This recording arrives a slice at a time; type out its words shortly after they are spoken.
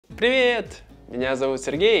Привет! Меня зовут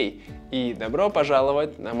Сергей, и добро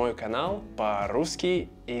пожаловать на мой канал по-русски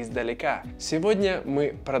издалека. Сегодня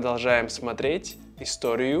мы продолжаем смотреть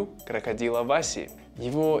историю крокодила Васи.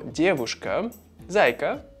 Его девушка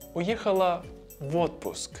Зайка уехала в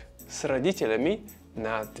отпуск с родителями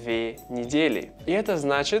на 2 недели. И это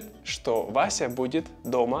значит, что Вася будет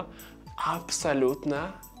дома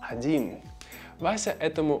абсолютно один. Вася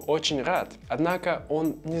этому очень рад, однако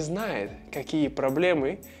он не знает, какие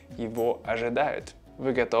проблемы его ожидают.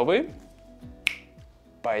 Вы готовы?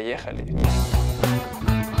 Поехали!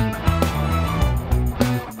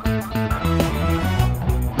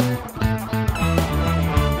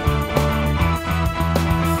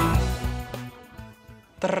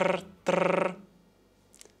 Тр-тр.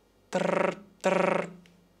 Тр-тр.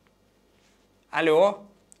 Алло?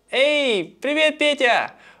 Эй, привет,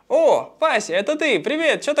 Петя! О, Вася, это ты!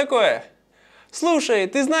 Привет, что такое? Слушай,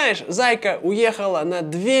 ты знаешь, Зайка уехала на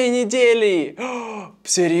 2 недели. О,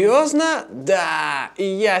 серьезно? Да, и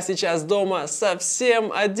я сейчас дома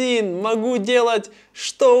совсем один, могу делать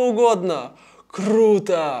что угодно.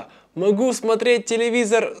 Круто! Могу смотреть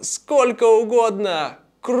телевизор сколько угодно.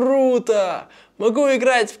 Круто! Могу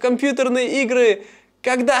играть в компьютерные игры,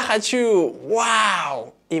 когда хочу.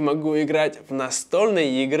 Вау! И могу играть в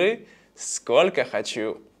настольные игры сколько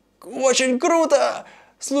хочу. Очень круто!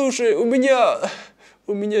 Слушай, у меня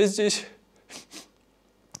здесь...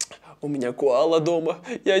 У меня коала дома.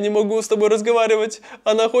 Я не могу с тобой разговаривать.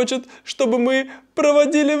 Она хочет, чтобы мы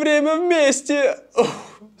проводили время вместе. Ух,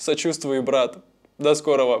 сочувствую, брат. До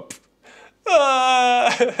скорого.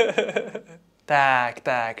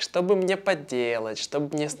 Так, чтобы мне поделать?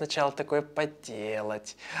 Чтобы мне сначала такое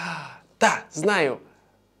поделать? Да, знаю.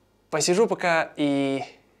 Посижу пока и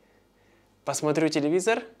посмотрю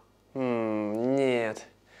телевизор. Нет.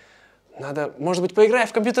 Надо, может быть, поиграю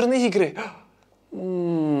в компьютерные игры.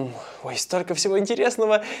 Ой, столько всего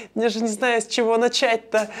интересного. Я же не знаю, с чего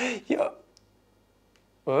начать-то.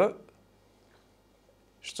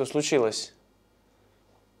 Что случилось?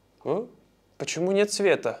 Почему нет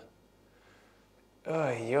света?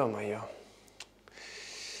 Ой, ё-моё.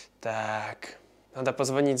 Так, надо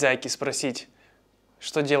позвонить Зайке, спросить,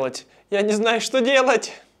 что делать. Я не знаю, что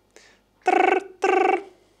делать.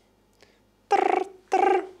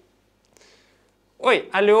 Ой,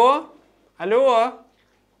 алло? Алло?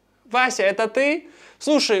 Вася, это ты?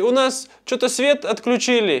 Слушай, у нас что-то свет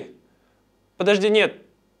отключили. Подожди, нет,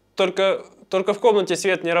 только в комнате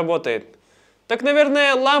свет не работает. Так,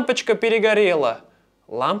 наверное, лампочка перегорела.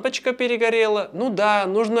 Лампочка перегорела? Ну да,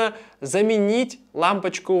 нужно заменить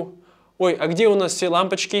лампочку. Ой, а где у нас все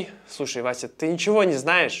лампочки? Слушай, Вася, ты ничего не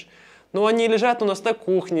знаешь? Ну, они лежат у нас на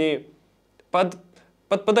кухне, под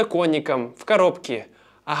подоконником, в коробке.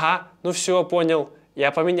 Ага, ну все, понял.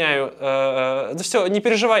 Я поменяю. Да все, не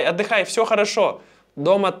переживай, отдыхай, все хорошо.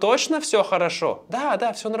 Дома точно все хорошо?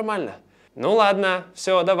 Да, все нормально. Ну ладно,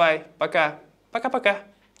 все, давай, пока. Пока-пока.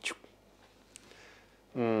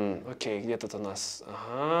 Окей, где тут у нас?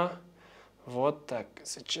 Ага, вот так,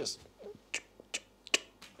 сейчас.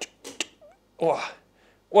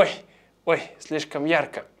 Ой, слишком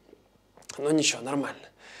ярко. Ну ничего, нормально.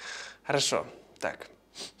 Хорошо, так.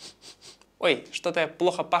 Ой, что-то я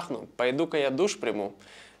плохо пахну. Пойду-ка я душ приму.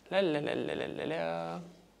 Ля-ля-ля-ля-ля-ля.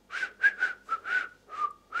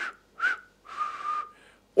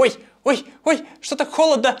 Ой, что так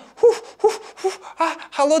холодно.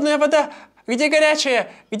 Холодная вода. Где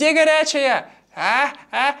горячая? Где горячая?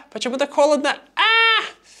 Почему так холодно?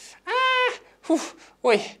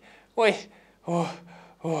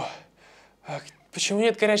 Почему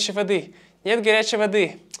нет горячей воды? Нет горячей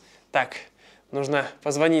воды. Так, нужно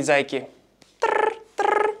позвонить Зайке.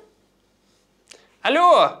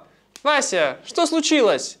 Алло, Вася, что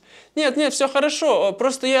случилось? Нет, все хорошо,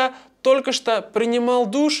 просто я только что принимал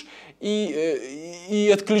душ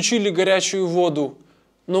и отключили горячую воду.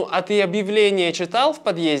 Ну, а ты объявление читал в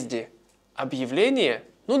подъезде? Объявление?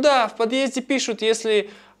 Ну да, в подъезде пишут,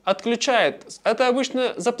 если отключают. Это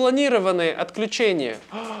обычно запланированное отключение.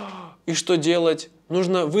 И что делать?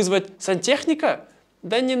 Нужно вызвать сантехника?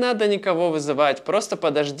 Да не надо никого вызывать, просто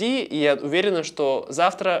подожди, и я уверена, что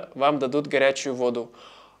завтра вам дадут горячую воду.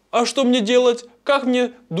 А что мне делать? Как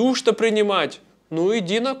мне душ-то принимать? Ну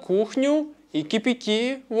иди на кухню и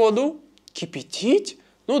кипяти воду. Кипятить?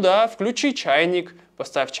 Ну да, включи чайник,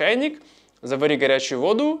 поставь чайник, завари горячую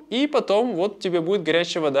воду, и потом вот тебе будет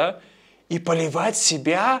горячая вода. И поливать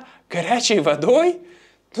себя горячей водой?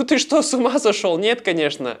 Ну ты что, с ума сошел? Нет,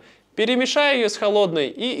 конечно. Перемешай ее с холодной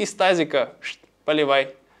и из тазика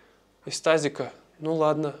поливай. Из тазика? Ну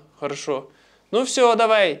ладно, хорошо. Ну все,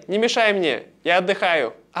 давай, не мешай мне, я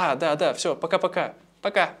отдыхаю. Да, все, пока-пока.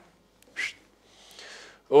 Пока.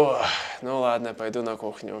 О, ну ладно, пойду на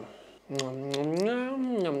кухню.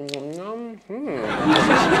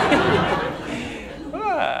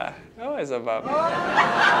 Ой, забавно.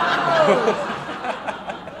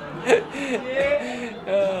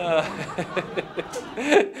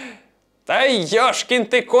 Да ёшкин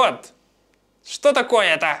ты кот! Что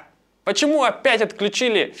такое-то? Почему опять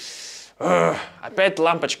отключили? Опять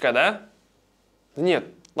лампочка, да? Нет,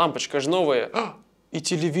 лампочка же новая. И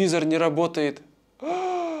телевизор не работает.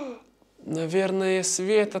 Наверное,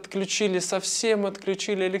 свет отключили, совсем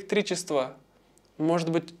отключили электричество.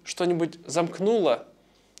 Может быть, что-нибудь замкнуло?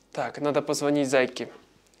 Так, надо позвонить Зайке.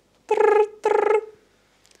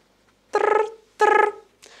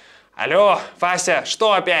 Алло, Вася,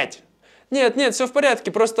 что опять? Нет, нет, все в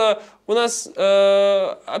порядке, просто у нас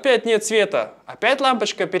опять нет света. Опять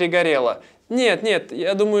лампочка перегорела? Нет, нет,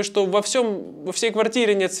 я думаю, что во всей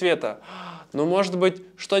квартире нет света. Ну, может быть,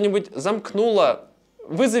 что-нибудь замкнуло.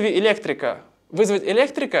 Вызови электрика. Вызвать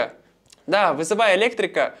электрика? Да, вызывай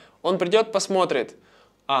электрика, он придет, посмотрит.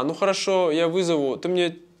 Ну хорошо, я вызову. Ты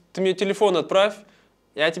мне телефон отправь,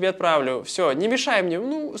 я тебе отправлю. Все, не мешай мне.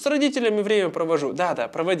 Ну, с родителями время провожу. Да,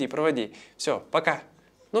 проводи. Все, пока.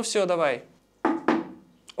 Ну все, давай.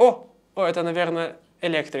 О, это, наверное,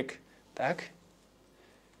 электрик. Так.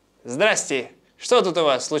 Здрасте. Что тут у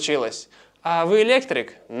вас случилось? Вы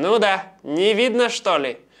электрик? Ну да. Не видно, что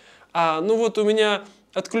ли? Ну вот у меня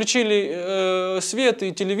отключили свет,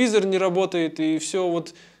 и телевизор не работает, и все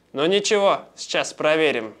вот. Ну ничего, сейчас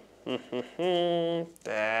проверим.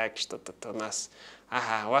 Так, что тут у нас?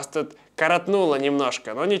 Ага, у вас тут коротнуло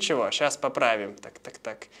немножко, но ничего, сейчас поправим.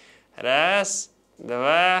 Так. Раз,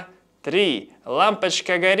 два, три.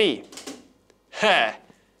 Лампочка гори.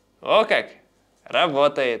 О как,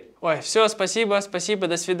 работает. Ой, все, спасибо,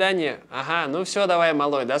 до свидания. Ага, ну все, давай,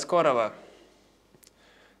 малой, до скорого.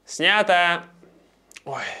 Снято.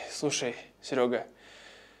 Ой, слушай, Серега,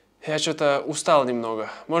 я что-то устал немного.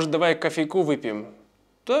 Может, давай кофейку выпьем?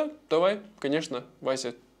 Да, давай, конечно,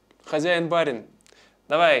 Вася. Хозяин-барин.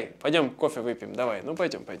 Давай, пойдем кофе выпьем. Давай, ну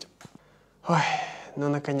пойдем. Ой, ну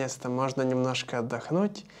наконец-то можно немножко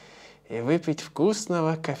отдохнуть и выпить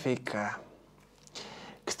вкусного кофейка.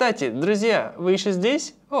 Кстати, друзья, вы еще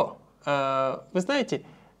здесь? Вы знаете,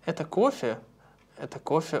 это кофе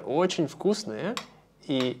очень вкусное.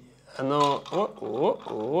 И оно...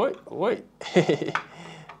 Ой.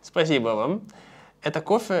 Спасибо вам. Это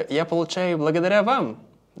кофе я получаю благодаря вам.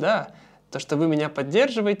 Да, то, что вы меня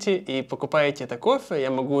поддерживаете и покупаете это кофе, я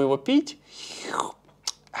могу его пить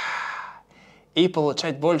и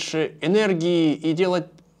получать больше энергии и делать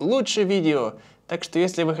лучше видео. Так что,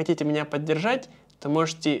 если вы хотите меня поддержать, то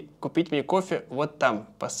можете купить мне кофе вот там,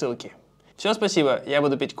 по ссылке. Все, спасибо. Я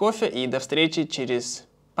буду пить кофе и до встречи через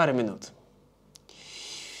пару минут.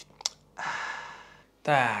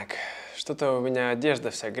 Так, что-то у меня одежда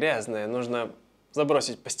вся грязная, нужно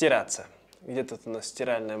забросить, постираться. Где тут у нас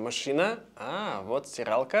стиральная машина? Вот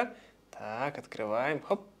стиралка. Так, открываем,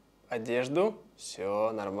 хоп, одежду. Все,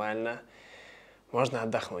 нормально. Можно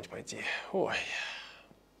отдохнуть пойти. Ой.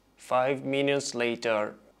 5 minutes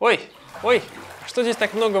later. Ой, что здесь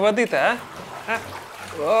так много воды-то,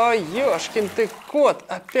 Ой, ёшкин ты кот,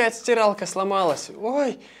 опять стиралка сломалась.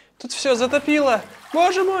 Ой, тут все затопило.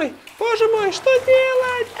 Боже мой, что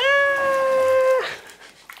делать?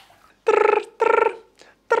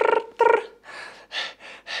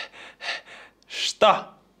 Что?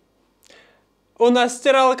 У нас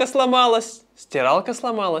стиралка сломалась. Стиралка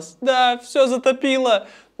сломалась? Да, все затопило.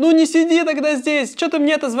 Ну не сиди тогда здесь. Что ты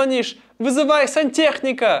мне-то звонишь? Вызывай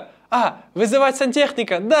сантехника. Вызывать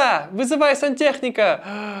сантехника. Да, вызывай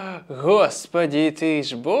сантехника. Господи ты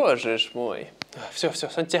ж, боже ж мой. Все,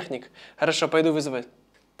 сантехник. Хорошо, пойду вызывать.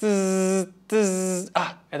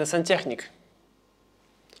 Это сантехник.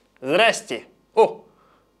 Здрасте.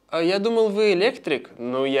 Я думал, вы электрик.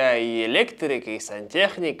 Ну, я и электрик, и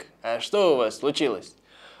сантехник. А что у вас случилось?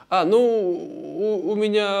 У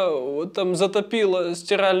меня вот там затопило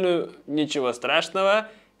стиральную. Ничего страшного.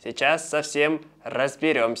 Сейчас совсем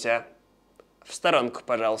разберемся. В сторонку,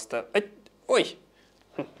 пожалуйста. Ой.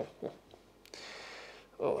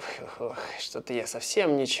 Что-то я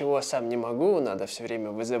совсем ничего сам не могу. Надо все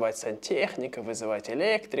время вызывать сантехника, вызывать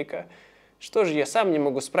электрика. Что же, я сам не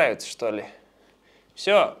могу справиться, что ли?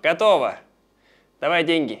 Все, готово. Давай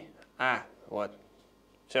деньги. Вот.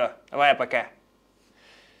 Все, давай, пока.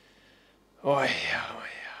 Ой.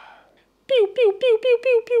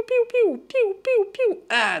 Пиу-пиу-пиу-пиу-пиу-пиу-пиу-пиу-пиу-пиу.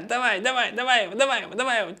 Давай.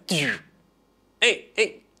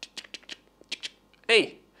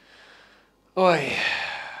 Эй. Ой.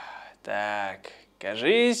 Так,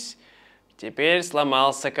 кажись, теперь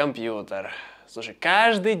сломался компьютер. Слушай,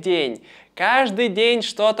 каждый день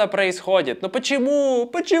что-то происходит. Но почему?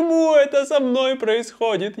 Почему это со мной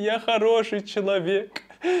происходит? Я хороший человек.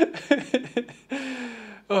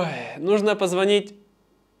 Ой, нужно позвонить...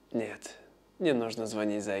 Нет, не нужно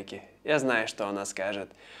звонить Зайке. Я знаю, что она скажет.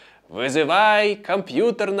 Вызывай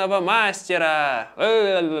компьютерного мастера.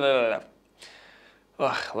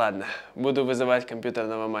 Ох, ладно, буду вызывать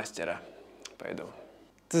компьютерного мастера. Пойду.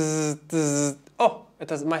 О,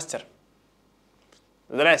 это мастер.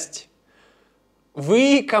 Здрасте.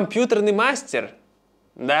 Вы компьютерный мастер?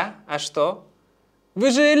 Да, а что?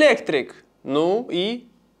 Вы же электрик. Ну и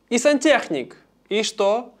сантехник. И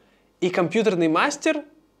что? И компьютерный мастер?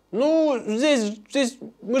 Ну, здесь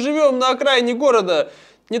мы живем на окраине города.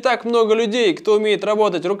 Не так много людей, кто умеет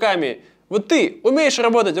работать руками. Вот ты умеешь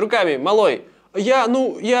работать руками, малой?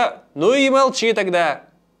 Ну и молчи тогда.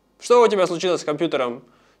 Что у тебя случилось с компьютером?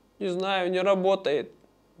 Не знаю, не работает.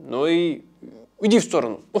 Ну и иди в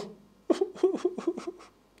сторону.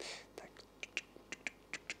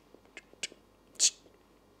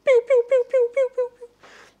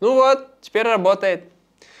 Ну вот, теперь работает.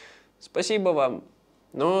 Спасибо вам.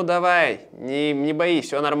 Ну давай, не боись,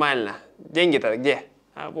 все нормально. Деньги-то где?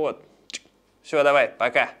 А вот. Все, давай,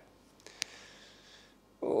 пока.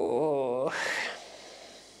 Ох.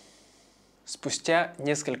 Спустя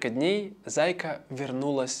несколько дней Зайка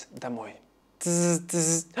вернулась домой.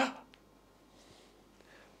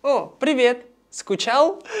 О, привет!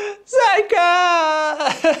 Скучал?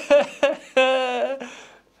 Зайка!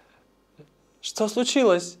 Что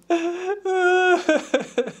случилось?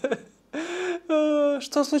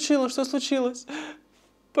 Что случилось? Что случилось?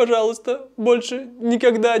 Пожалуйста, больше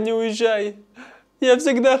никогда не уезжай. Я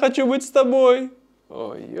всегда хочу быть с тобой.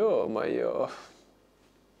 Ой, ё-моё.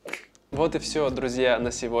 Вот и все, друзья,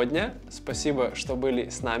 на сегодня. Спасибо, что были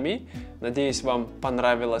с нами. Надеюсь, вам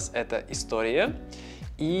понравилась эта история.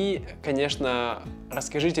 И, конечно,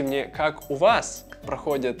 расскажите мне, как у вас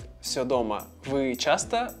проходит все дома. Вы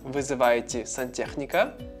часто вызываете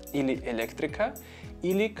сантехника или электрика,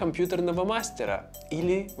 или компьютерного мастера,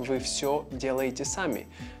 или вы все делаете сами?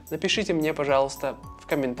 Напишите мне, пожалуйста, в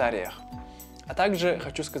комментариях. А также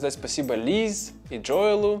хочу сказать спасибо Лиз и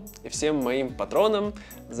Джоэлу и всем моим патронам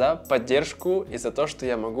за поддержку и за то, что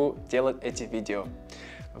я могу делать эти видео.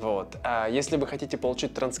 Вот. А если вы хотите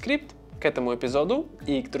получить транскрипт к этому эпизоду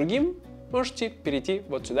и к другим, можете перейти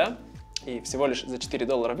вот сюда, и всего лишь за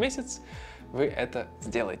 $4 в месяц вы это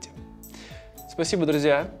сделаете. Спасибо,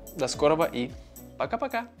 друзья, до скорого и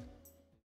пока-пока!